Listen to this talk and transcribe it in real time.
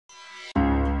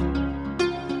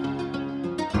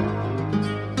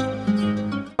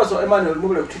So Emmanuel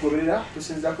mubule kutugoberera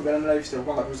tusinza kugana na lifestyle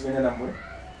kwanga tuziganya namwe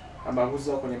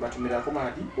ababuza ko ne batumira ko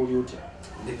mahadi oli otya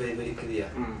very clear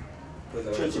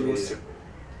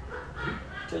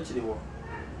Chechiliwo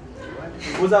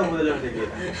Mbuza mbuza lyo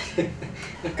tegera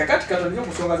kakati kano nyo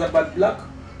kusonga za bad black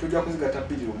tujja kuzigata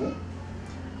pili rumu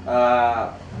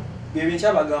bebe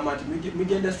nkyabagamba nti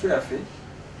media industry yaffe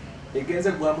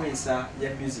egenze gwamu ensa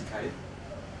ya musical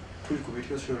tuli ku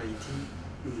bityo socialite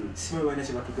simwe bana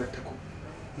kye batugattako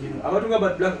abantu nga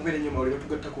bad black ngere nyuma oli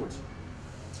batugattako ki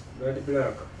bad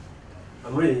black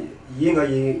amuli yenga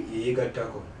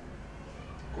yegattako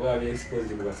kuba be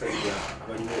exposed ku basajja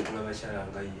abanyuma okuna bakyala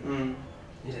ngaye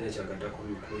nitene kyagattako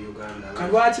ku Uganda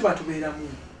kalwaki batubeeramu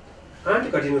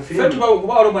anti kati no film fetu bawo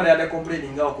kuba olomba ya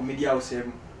complaining ngawo ku media house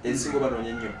ensingo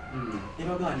banonye nnyo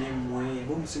nebagane mmwe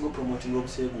bo musingo promoting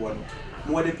obusegu wano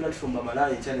muwade platform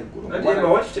bamalaye channel gulu ati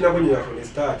bawachi kina kunyira from the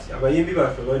start abayimbi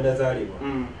bafe bandazalibwa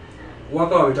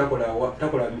waka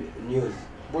wabitakola news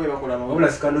boye bakola mawuli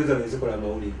wabula scandals abezikola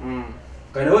mawuli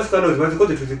kana wo scandals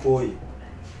bazikoze tuzikoye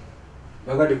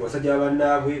bagade kwa sajja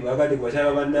abanabwe bagade kwa chaba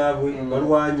abanabwe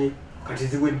balwanye kati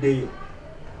ziweddeyo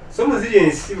so muziri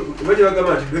ensi baje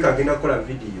bagamba ati beka agenda kukola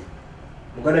video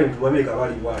muganda bintu America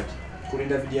bali bwati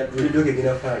kulinda video ke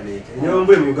gina fane nyo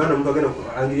mbwe mu Uganda mugagenda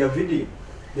kuangilia video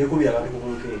nekubya abantu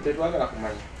kumunke tetwagala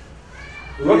kumanya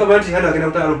Waka banti hana agenda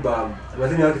kuta album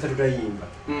amazina yake tatu tayimba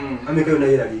ameka yona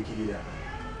yera likirira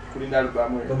kulinda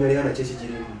album we kamera hana chechi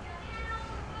jirimu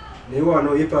newo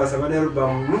ano yepasa bana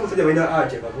album nuko sajja baina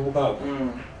art akavubuka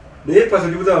ne pasa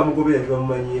ndibuza bamugobera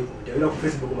tubamanyeko ndabira ku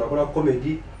Facebook makola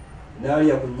comedy nali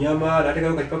ya kunyama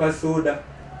nateka kachipaka soda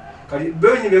kali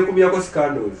benyi bekumya ko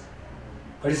scandals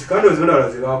kali scandals bana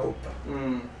walaziba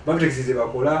babitekizize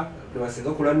bakola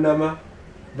nebasenga kula nama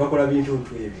bakola bintu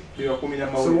ntwebe biwa 10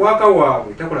 na mawuli so waka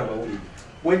wawe takola mawuli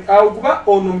when kuba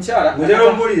ono mchala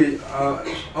ngero mbuli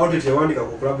outlet yawandika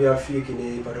ku club ya fiki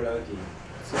ne patolaki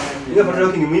Ina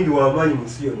patolaki ni mwimbi wa amanyi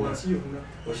musiyo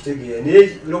okitegeye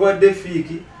ne lokwadde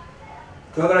fiki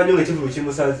twagala nnyo ekivu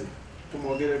kimusaze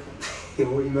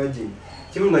tumwogereko imagine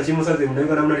kivu nga kimusaze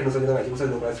munayigana munali nosanga nga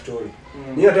kimusaze okola story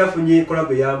niye atafunye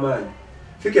club ya amanyi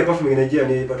fiki ya performing Nigeria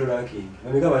ne patolaki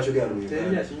mamika bachogera mu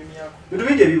Uganda bintu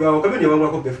bingi bibawo kabini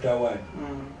yabangwa ko best award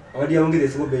awadi yawongeze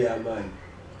sibobe ya amanyi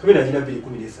kabini ajina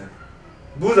 213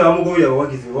 buza bamugoya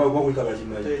abawagizi bakulika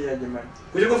bakimanyi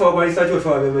kuchiko fa kwa research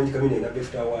ofa abemanyi kabini na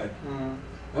best award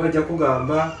abajja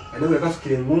kugamba anawe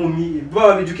yakasukire ngumi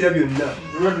baba bijukira byonna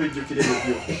nolwa bijukire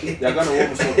byo yagano wo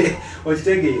musoke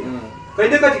okitegeye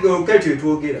kainde kati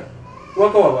twogera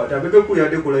waka wabata bebe kuli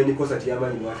ade kola ni kosa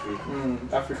tiyamanyi mu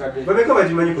Africa Day babeka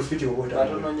bajimanyi ku street okota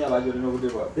atononya abajo no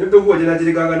budeba ebyo kuwa jena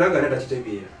jirikanga nanga nata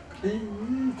kitegera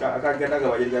akagenda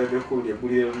gabajirika bebe kuli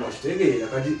bulire no kitegera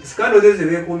kati scandals zeze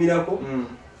bekumirako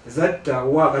zatta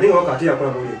waka ninga wakati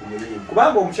yakola muri ku mulimo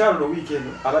kubanga omukyalo no weekend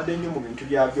abadde nnyo mu bintu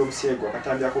byabyo obusego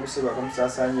akatambya ko obusego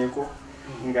akamusasanyeko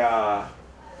nga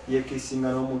yekisinga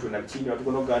n'omuntu nakindi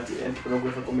batukono ganti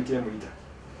pornography committee emuyita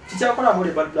kichakola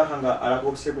muri bad black nga alaga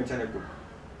obusego nchane gulu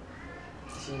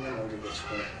singa muri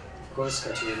bachikola because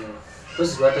kati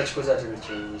post rwata chikoza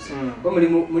atemichenyisa kwa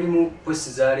muri post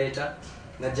za leta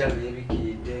najanga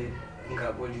yebikide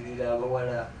nga bolirira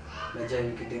abawala najanga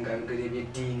yebikide nga bigere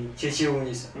byedini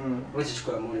kyekyebunyisa bwaki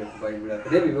chikola muri ku Bible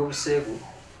rebe byobusego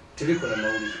tubikola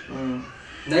mawuli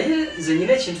naye ze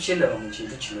nyine kintu kyendaba mu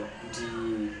kintu kino ndi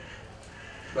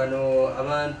bano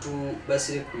abantu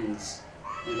basire queens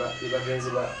ibagenze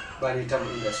baleta mu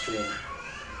industry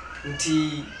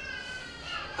nti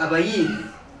abayimbi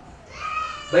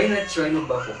baina kiwaino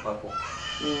bako papo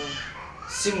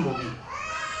simbubi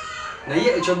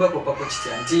naye ekyo bako papo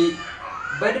kitya nti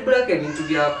bad black ebintu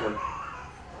byakola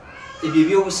ebyo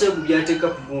byobusegu byateka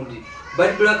ku gundi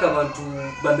bad black abantu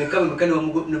bameka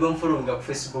ne bamfollowinga ku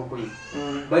Facebook yi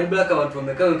bad black abantu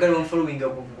bameka ne bamfollowinga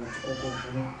ku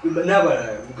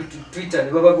nabala ku Twitter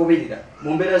ne babagoberera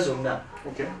mu mbera zonna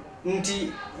okay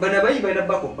nti bana bayi baina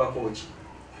bako pakochi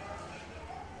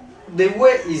the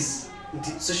way is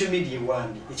social media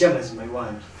wambi icyamazima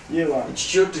wambi yewa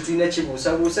ikicho tutuna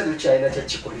kibusa busa duchaina cha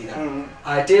chikolira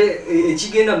ate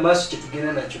ekigenda maso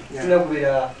kitugenda nacho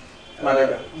tunakubera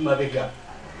mabega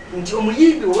nti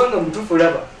omuyimbi obanga mutufu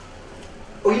laba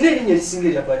oyina erinnya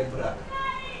lisingira bad black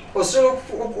oso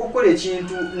okola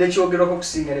ekintu nekyogerwako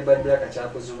kusinga ne bad black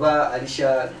kyakoze oba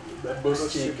alisha boss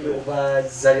chief oba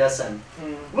Zariasan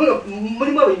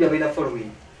mulimu abayimbi abalina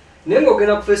following naye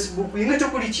ng'ogenda ku Facebook yinga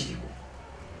tokuli kiriko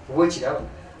oba okiraba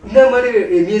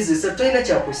namale emyezi 3 talina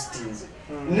kyapostinze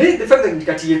naye the fact that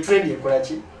kati ye trend ekola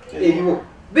ki eriwo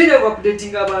bera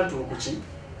updating abantu okuki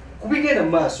kubigenda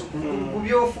maaso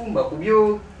kubyofumba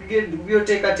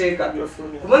kubyoteekateeka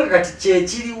kubanga kati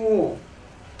kyekiriwo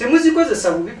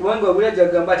temuzikozesa bubi kubanga wabulaja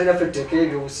agamba ate naffe tuteeka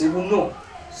ebyobusibu no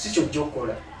si kyojja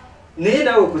okukola naye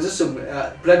naawe okozesa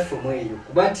platform eyo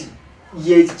kuba nti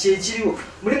kyekiriwo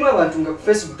mulimu abantu nga ku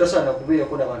Facebook tasobola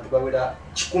kubeerako n'abantu bawera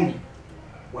 100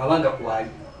 wabanga kwali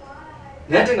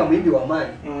naye ate nga muyimbi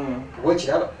w'amaanyi oba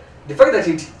okiraba the fact that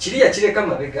nti kiri yakireka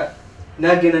mabega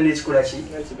n'agenda n'ekikola ki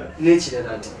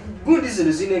n'ekirala nti gundi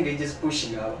zino zirina engeri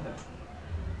zipushing abantu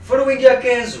following ya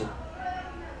Kenzo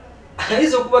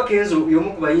ayinza okuba Kenzo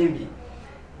y'omu ku bayimbi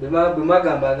bwe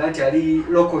mwagambanga nti ali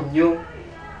loko nnyo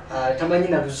tamanyi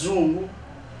na luzungu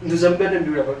nduza mbadde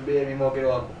mbiwula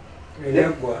bimwogerwako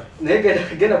naye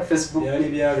genda ku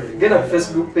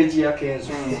Facebook page ya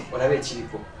Kenzo olabe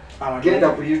ekiriko genda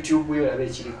ku YouTube yo olabe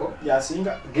ekiriko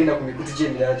genda ku mikutu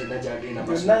gy'emirala gyonna gyagenda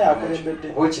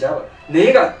okiraba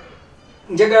naye nga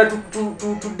njagala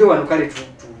tudde wano kale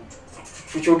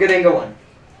tukyogerenga wano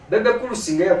Bebe Kulu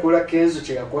singa yakola Kenzo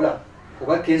kye yakola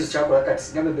oba Kenzo kyakola kati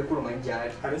singa Bebe Kulu manyi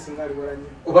gyali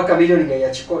oba Kamiliyoni nga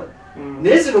yakikola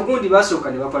naye zino gundi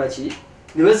basooka ne bakola ki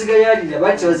ne bazigayalira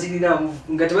bati bazirina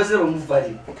nga tebazira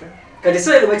bamuvali kati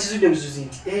sale bakizudde muzuzi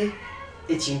nti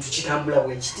ekintu kitambula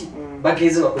bwe kiti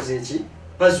bagenze bakoze eki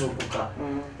bazuukuka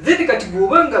then kati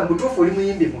bw'obanga mutuufu oli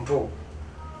muyimbi muto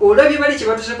olabye bali kye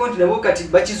batuseko nti nabo kati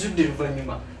bakizudde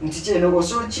luvannyuma nti kyeno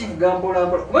osobola kivuga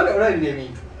mpolampola kubanga olabye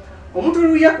ebintu omuntu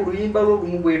oluya ku luyimba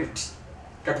lw'olumu bwe luti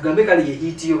katugambe kale ye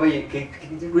hiti oba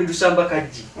lwedusamba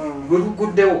kajji lwe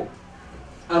luguddewo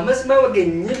amazima wage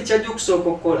nnyini kyajja okusooka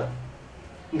okukola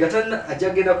nga tana ajja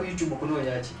genda ku YouTube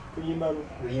kunoonya ki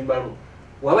luyimba lwo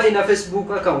waba ina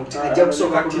Facebook account ajja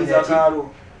kusooka kunoonya ki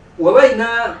waba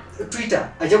ina Twitter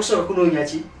ajja kusooka kunoonya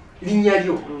ki linnya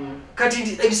lyo kati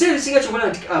nti ebiseera ebisinga kyobona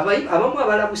nti abamu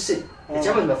abalabuse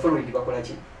ekyamazima following bakola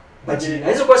ki bajina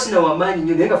ayinza okuba sina wamaanyi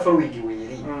nnyo naye nga following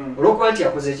weeri olwokuba nti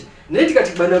akoze ki naye nti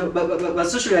kati bano ba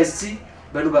socialist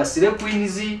bano ba sire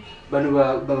queens bano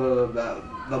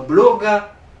ba blogger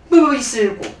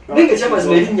bayiseeko naye nga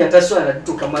ekyamazima erinnya taswala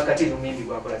tutuuka makati lumimbi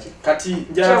gwakola ki kati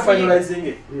njala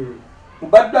finalizing mu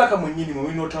baddaka mwennyini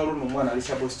mulina otalo n'omwana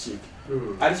Alicia Boschik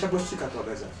Alicia Boschik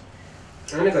atwagaza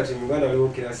ane kati muganda waliwo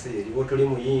kirasi eriwo toli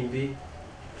muyimbi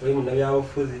toli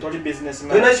munnabyabufuzi toli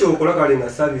businessman tolina kyokola kale nga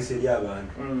service eri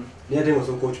abantu naye ate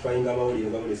ng'osooka okipayinga amawulire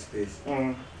nga muli space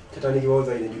kyatandikibwawo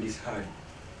zaine Judith Hall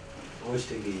oba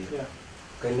okitegeera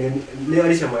ne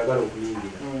Alicia mwayagala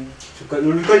okuyimbira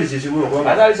lulikaji kyekimu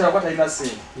ate Alicia wakwata alina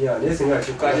ssente naye singa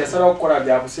kati asala okukola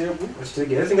bya buseegu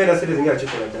okitegeera singa alina ssente zinga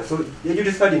yakikola dda so ye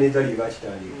Judith Hall nezali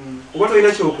bakitandika oba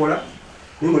tolina kyokola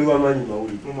ninga oli w'amaanyi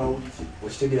mumawulire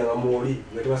okitegeera nga muoli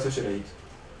nga teba socialite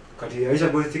kati Alicia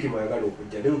Boschik mwayagala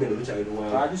okujja naye lugendo lukyali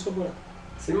luwanvu agisobola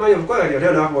simanyi okukola ate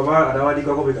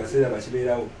anawandiikako buli kaseera nga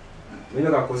kibeerawo naye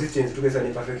nga consistency tugesa ne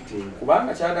perfecting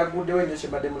kubanga kyagaguddewo ennyo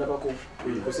kyebadde mulabako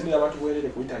kusinira abantu bwerere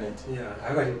ku internet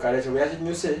kale kye bwe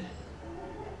yakinyuse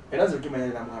era ze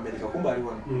tukimanyalira mu America kumba ali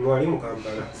wano wali mu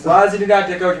Kampala wazirira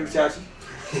ateekawo ekintu kyaki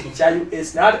kya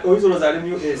US naate oyinza olowooza ali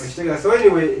mu US kitegeera so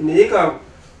anyway naye ka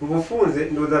mubufunze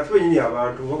ndowooza ate wenyini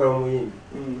abantu bogala omuyimbi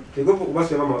tegopo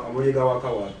kubasoma amuliga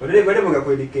wakawa bade muga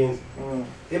kwedi Kenzo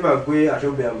ema gwe ate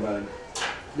obeyambana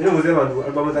nene muze abantu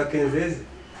albamu za Kenzo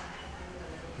ezi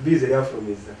bize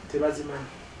yafumiza tebazimanyi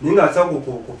ninga atsango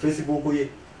ku Facebook ye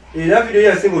era video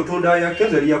ya singo tunda ya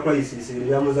Kenzo ya crisis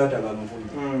ya muzata nga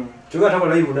muvunyi choga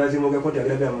takola live nazi moga kote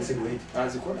agenda ya musigo eti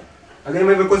azikola agenda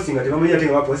mebe posting ati bamenya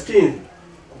tenga wa posting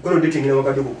kukono dating ne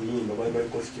wakati kuyimba kwa mebe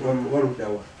posting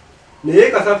warudawa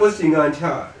naye kasa posting anti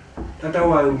ha tata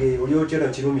wange oliotera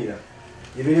kirumira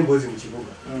yebere mbozi mu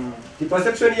kibuga the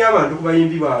perception y'abantu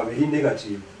kubayimbi bawe eri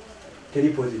negative teri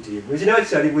positive ekinawa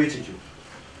kyali bwekikyo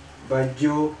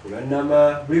bajjo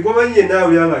ulanama buli gomanye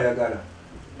nawe yanga yagala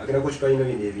agera ko kipayinga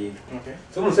bine ebintu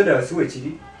so musenda asiwe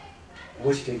kiri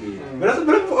obo kitegeera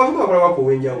avuga akola wako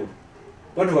wenjawo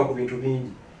watu bako bintu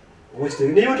bingi obo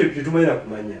kitegeera ne yote tutumanya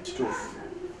kumanya kituufu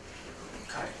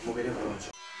kale mubere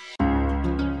bulungi